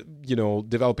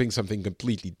developing something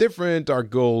completely different. Our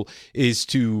goal is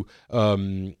to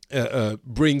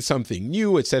bring something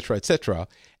new, etc., etc.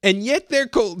 And yet they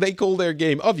call their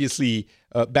game obviously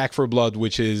Back 4 Blood,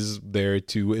 which is there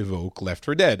to evoke Left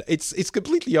 4 Dead. It's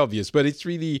completely obvious, but it's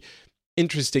really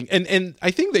interesting, and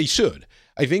I think they should.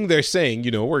 I think they're saying,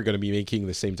 we're going to be making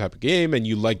the same type of game, and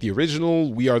you like the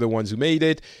original. We are the ones who made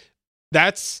it.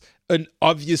 That's an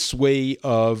obvious way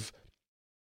of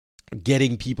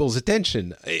getting people's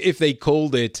attention. If they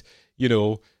called it,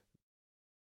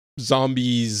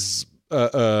 zombies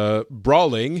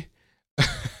brawling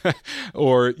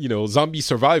or, zombie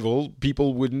survival,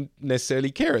 people wouldn't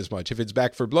necessarily care as much. If it's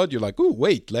Back 4 Blood, you're like, ooh,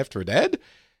 wait, Left 4 Dead?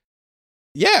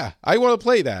 Yeah, I want to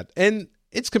play that. And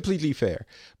it's completely fair.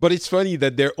 But it's funny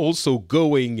that they're also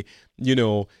going,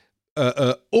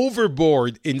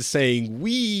 overboard in saying,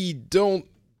 we don't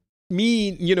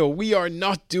mean, we are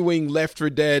not doing Left 4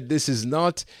 Dead. This is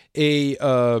not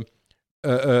a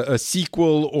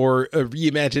sequel or a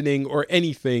reimagining or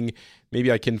anything.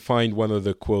 Maybe I can find one of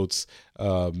the quotes.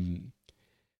 Yeah,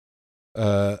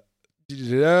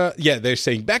 they're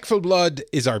saying Back 4 Blood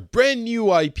is our brand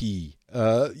new IP.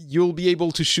 You'll be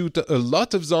able to shoot a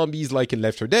lot of zombies like in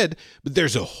Left 4 Dead, but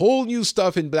there's a whole new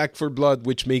stuff in Back 4 Blood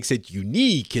which makes it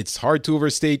unique. It's hard to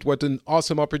overstate what an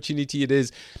awesome opportunity it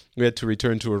is. We had to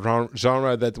return to a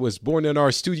genre that was born in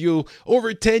our studio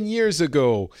over 10 years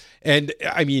ago. And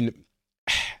I mean,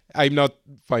 I'm not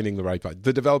finding the right part.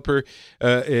 The developer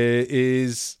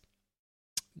is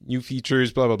new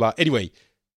features, blah, blah, blah. Anyway,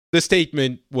 the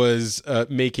statement was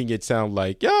making it sound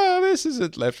like, yeah, this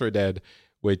isn't Left 4 Dead,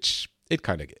 which it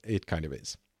kind of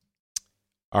is.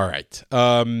 All right.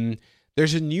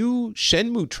 There's a new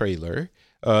Shenmue trailer,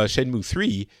 Shenmue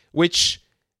 3, which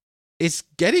is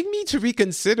getting me to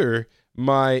reconsider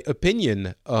my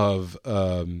opinion of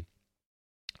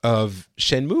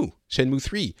Shenmue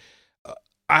 3.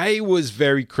 I was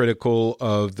very critical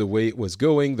of the way it was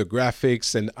going, the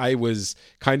graphics, and I was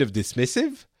kind of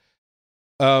dismissive.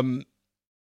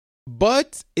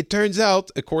 But it turns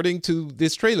out, according to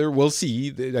this trailer, we'll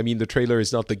see. I mean, the trailer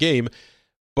is not the game,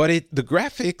 but the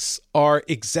graphics are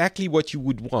exactly what you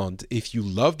would want if you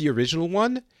love the original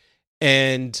one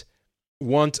and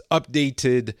want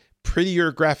updated,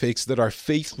 prettier graphics that are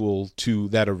faithful to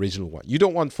that original one. You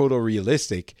don't want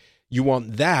photorealistic. You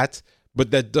want that, but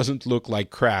that doesn't look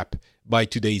like crap by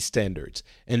today's standards.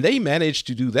 And they managed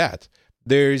to do that.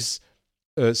 There's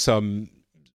some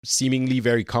seemingly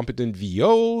very competent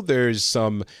VO. There's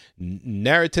some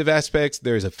narrative aspects.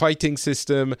 There's a fighting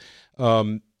system.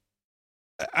 I've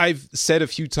said a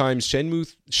few times,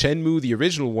 Shenmue, the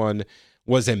original one,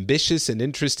 was ambitious and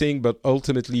interesting, but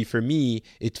ultimately for me,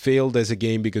 it failed as a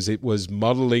game because it was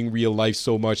modeling real life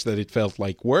so much that it felt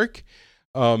like work.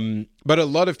 But a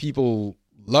lot of people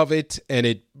love it, and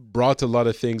it brought a lot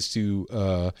of things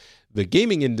to the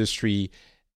gaming industry.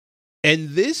 And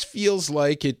this feels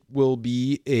like it will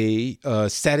be a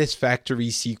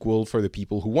satisfactory sequel for the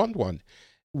people who want one,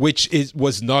 which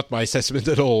was not my assessment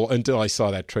at all until I saw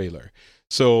that trailer.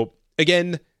 So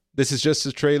again, this is just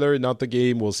a trailer, not the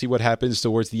game. We'll see what happens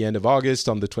towards the end of August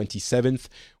on the 27th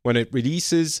when it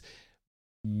releases.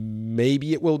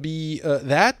 Maybe it will be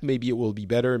that. Maybe it will be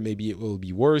better. Maybe it will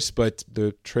be worse. But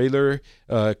the trailer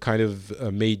kind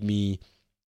of made me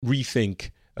rethink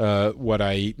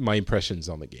my impressions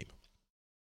on the game.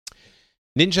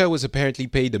 Ninja was apparently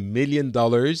paid $1 million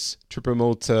to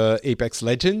promote Apex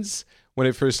Legends when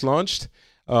it first launched.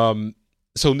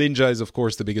 So Ninja is, of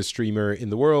course, the biggest streamer in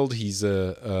the world. He's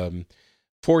a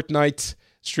Fortnite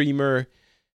streamer.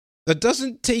 That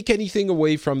doesn't take anything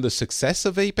away from the success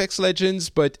of Apex Legends,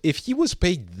 but if he was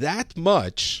paid that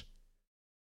much,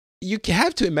 you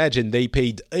have to imagine they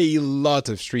paid a lot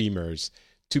of streamers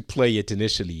to play it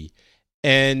initially.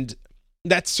 And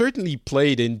that certainly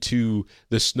played into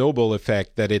the snowball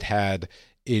effect that it had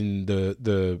in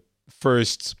the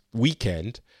first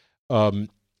weekend.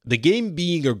 The game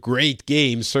being a great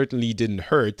game certainly didn't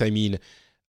hurt. I mean,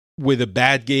 with a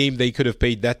bad game, they could have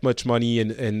paid that much money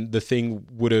and the thing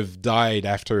would have died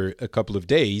after a couple of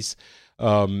days.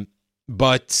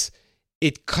 But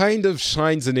it kind of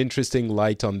shines an interesting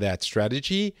light on that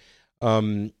strategy.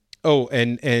 And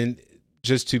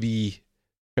just to be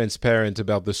transparent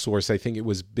about the source, I think it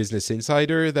was Business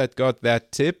Insider that got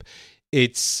that tip.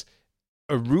 It's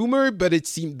a rumor, but it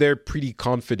seemed they're pretty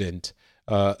confident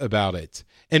about it.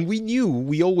 And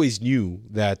we always knew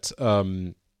that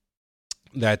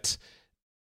that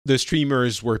the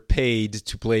streamers were paid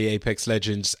to play Apex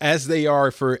Legends, as they are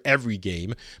for every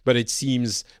game. But it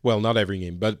seems, well, not every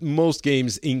game, but most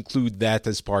games include that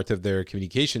as part of their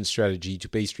communication strategy, to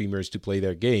pay streamers to play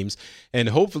their games. And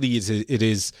hopefully it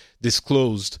is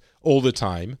disclosed all the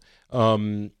time.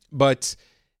 But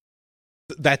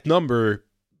that number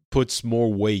puts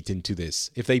more weight into this.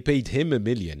 If they paid him $1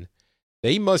 million,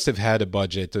 they must have had a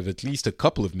budget of at least a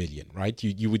couple of million, right?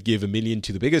 You would give $1 million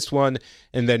to the biggest one,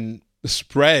 and then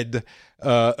spread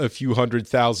a few hundred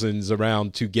thousands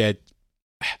around to get.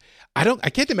 I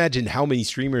can't imagine how many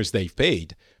streamers they've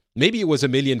paid. Maybe it was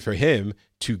 $1 million for him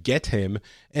to get him,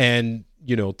 and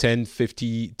 10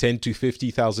 to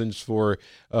 50,000 for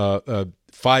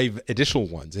 5 additional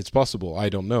ones. It's possible. I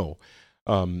don't know,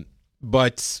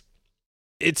 but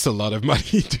it's a lot of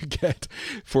money to get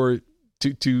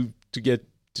to get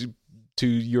to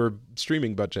your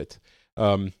streaming budget.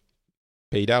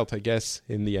 Paid out, I guess,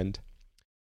 in the end.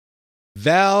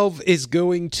 Valve is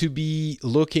going to be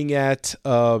looking at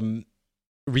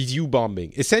review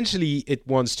bombing. Essentially, it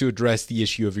wants to address the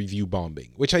issue of review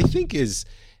bombing, which I think is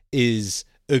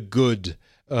a good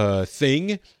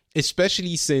thing,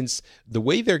 especially since the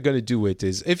way they're going to do it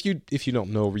is, if you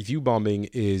don't know, review bombing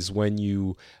is when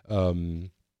you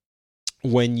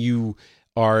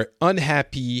are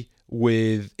unhappy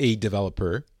with a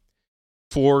developer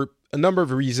for a number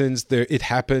of reasons. It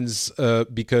happens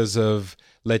because of,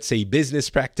 let's say, business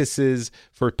practices,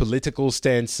 for political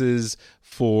stances,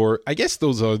 I guess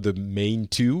those are the main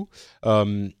two.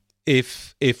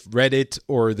 If Reddit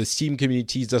or the Steam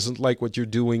communities doesn't like what you're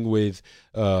doing with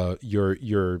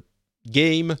your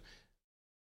game,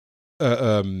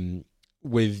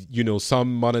 with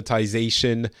some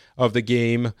monetization of the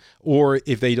game, or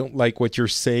if they don't like what you're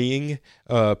saying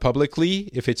publicly,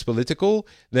 if it's political,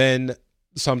 then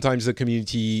sometimes the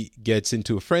community gets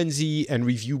into a frenzy and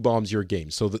review bombs your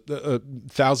game. So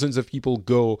thousands of people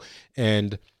go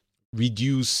and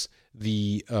reduce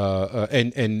the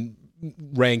and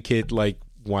rank it like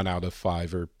 1 out of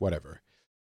 5 or whatever.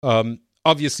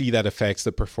 Obviously, that affects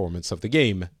the performance of the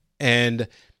game. And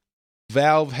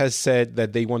Valve has said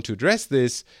that they want to address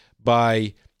this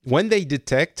by, when they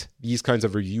detect these kinds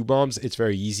of review bombs, it's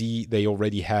very easy. They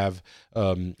already have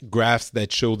graphs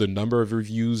that show the number of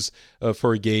reviews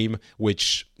for a game,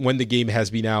 which, when the game has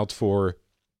been out for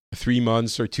 3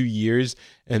 months or 2 years,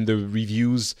 and the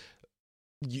reviews,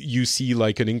 you see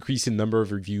like an increase in number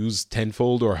of reviews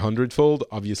tenfold or 100-fold.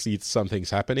 Obviously, something's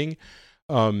happening.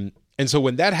 And so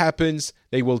when that happens,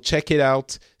 they will check it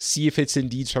out, see if it's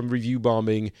indeed some review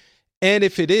bombing. And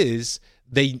if it is,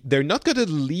 they're not going to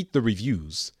delete the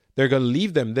reviews. They're going to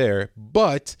leave them there.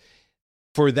 But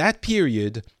for that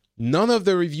period, none of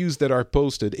the reviews that are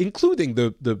posted, including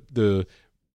the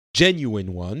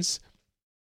genuine ones,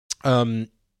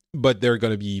 but they're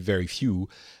going to be very few,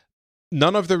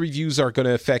 none of the reviews are going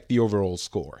to affect the overall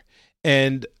score.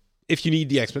 And if you need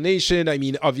the explanation, I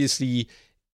mean, obviously,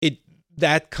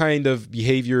 that kind of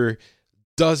behavior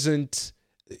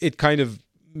it kind of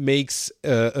makes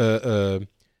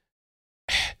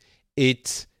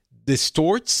it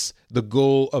distorts the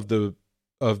goal of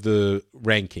the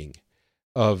ranking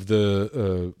of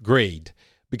the grade,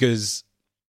 because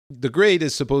the grade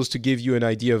is supposed to give you an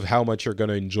idea of how much you're going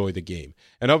to enjoy the game.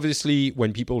 And obviously,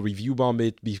 when people review bomb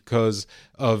it because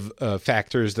of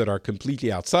factors that are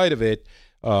completely outside of it,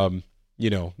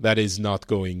 that is not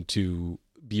going to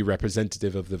be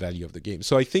representative of the value of the game.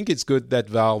 So I think it's good that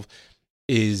Valve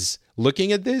is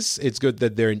looking at this. It's good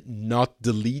that they're not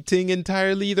deleting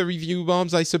entirely the review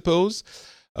bombs, I suppose.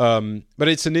 But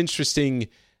it's an interesting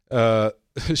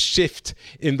shift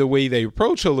in the way they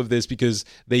approach all of this, because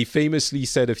they famously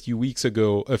said a few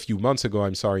months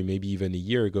ago, maybe even a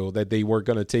year ago, that they were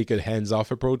going to take a hands-off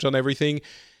approach on everything.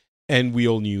 And we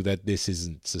all knew that this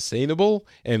isn't sustainable.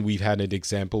 And we've had an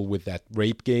example with that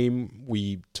rape game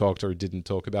we talked or didn't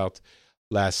talk about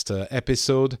last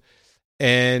episode.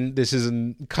 And this is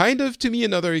kind of, to me,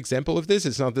 another example of this.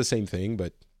 It's not the same thing,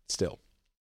 but still.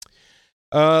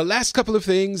 Last couple of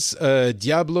things.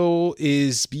 Diablo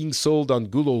is being sold on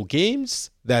Good Old Games.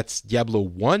 That's Diablo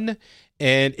 1.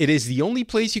 And it is the only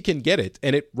place you can get it.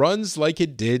 And it runs like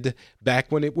it did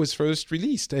back when it was first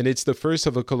released. And it's the first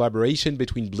of a collaboration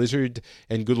between Blizzard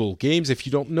and Good Old Games. If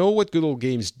you don't know what Good Old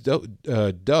Games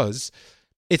does,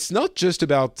 it's not just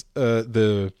about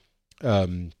the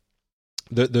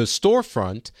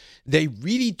storefront. They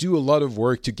really do a lot of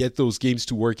work to get those games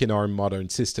to work in our modern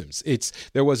systems.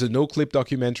 There was a no-clip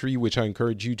documentary, which I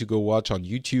encourage you to go watch on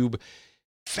YouTube.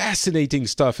 fascinating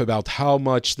stuff about how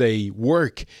much they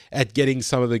work at getting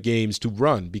some of the games to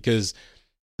run, because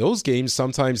those games,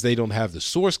 sometimes they don't have the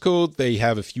source code. They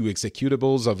have a few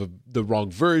executables of the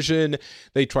wrong version.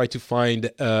 They try to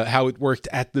find how it worked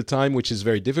at the time, which is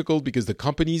very difficult because the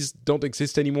companies don't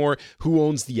exist anymore. Who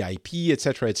owns the IP,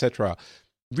 etc., etc.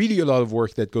 Really a lot of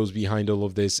work that goes behind all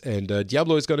of this. And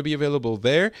Diablo is going to be available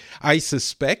there. I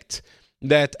suspect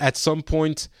that at some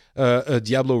point, a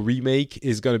Diablo remake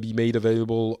is going to be made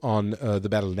available on the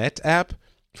Battle.net app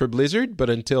for Blizzard, but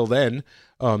until then,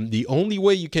 the only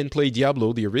way you can play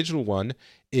Diablo, the original one,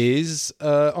 is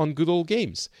on Good Old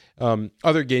Games.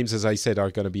 Other games, as I said,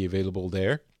 are going to be available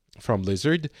there from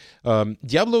Blizzard.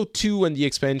 Diablo 2 and the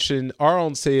expansion are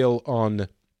on sale on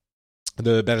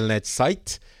the Battle.net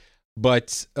site,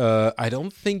 but I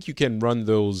don't think you can run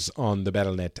those on the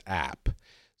Battle.net app.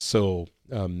 So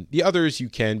the others you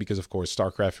can, because of course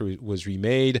StarCraft was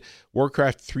remade.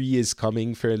 Warcraft 3 is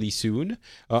coming fairly soon.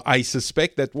 I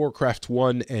suspect that Warcraft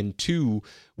 1 and 2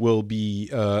 will be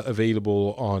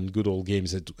available on Good Old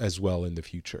Games as well in the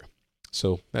future.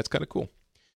 So that's kind of cool.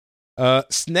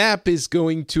 Snap is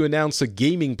going to announce a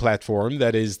gaming platform.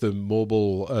 That is the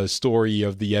mobile story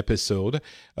of the episode.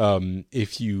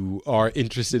 If you are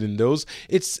interested in those,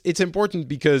 it's important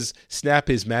because Snap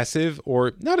is massive,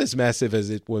 or not as massive as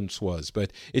it once was,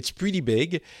 but it's pretty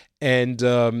big. And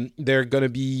they're going to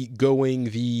be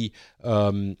going the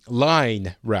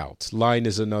Line route. Line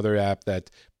is another app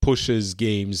that pushes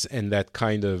games and that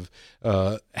kind of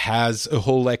has a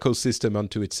whole ecosystem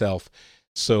unto itself.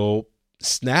 So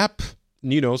Snap,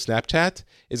 Snapchat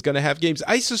is going to have games.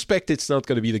 I suspect it's not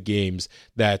going to be the games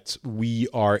that we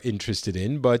are interested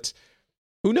in, but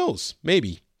who knows?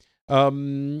 Maybe.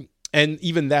 And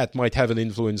even that might have an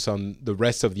influence on the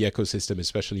rest of the ecosystem,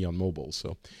 especially on mobile.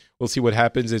 So we'll see what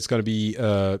happens. It's going to be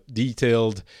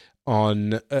detailed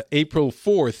on April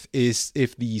 4th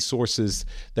if the sources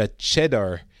that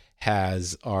Cheddar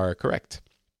has are correct.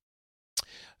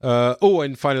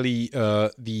 And finally,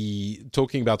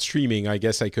 talking about streaming, I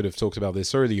guess I could have talked about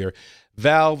this earlier.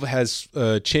 Valve has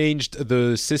changed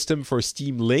the system for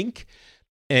Steam Link,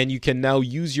 and you can now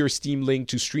use your Steam Link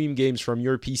to stream games from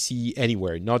your PC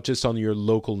anywhere, not just on your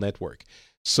local network.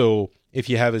 So if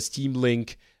you have a Steam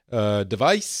Link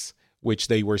device, which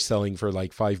they were selling for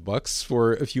like $5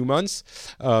 for a few months,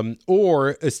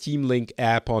 or a Steam Link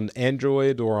app on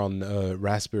Android or on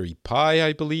Raspberry Pi,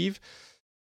 I believe,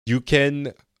 you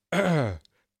can...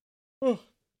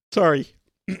 sorry.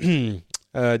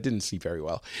 Didn't sleep very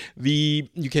well.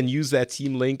 You can use that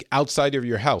Steam Link outside of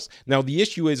your house. Now, the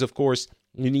issue is, of course,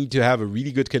 you need to have a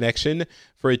really good connection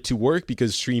for it to work,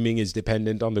 because streaming is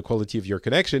dependent on the quality of your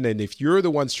connection. And if you're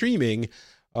the one streaming,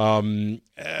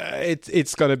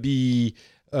 it's going to be,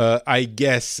 I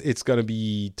guess it's going to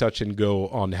be touch and go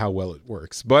on how well it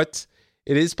works. But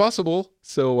it is possible.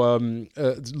 So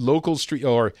local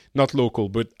or not local,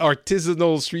 but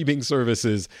artisanal streaming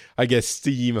services, I guess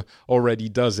Steam already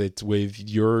does it with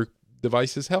your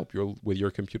device's help, with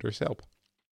your computer's help.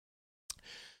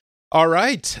 All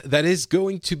right, that is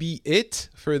going to be it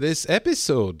for this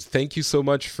episode. Thank you so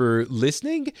much for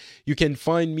listening. You can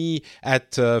find me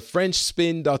at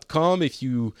FrenchSpin.com. If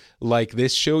you like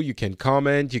this show, you can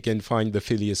comment. You can find the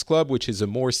Phileas Club, which is a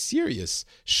more serious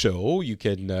show. You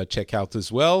can check out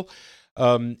as well.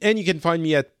 And you can find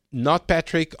me at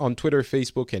NotPatrick on Twitter,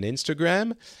 Facebook, and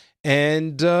Instagram.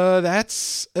 And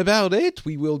that's about it.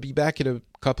 We will be back in a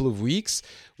couple of weeks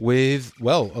with, a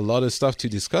lot of stuff to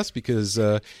discuss, because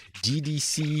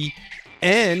GDC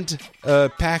and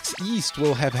PAX East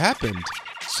will have happened.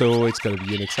 So it's going to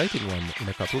be an exciting one in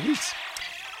a couple of weeks.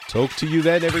 Talk to you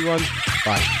then, everyone.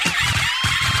 Bye.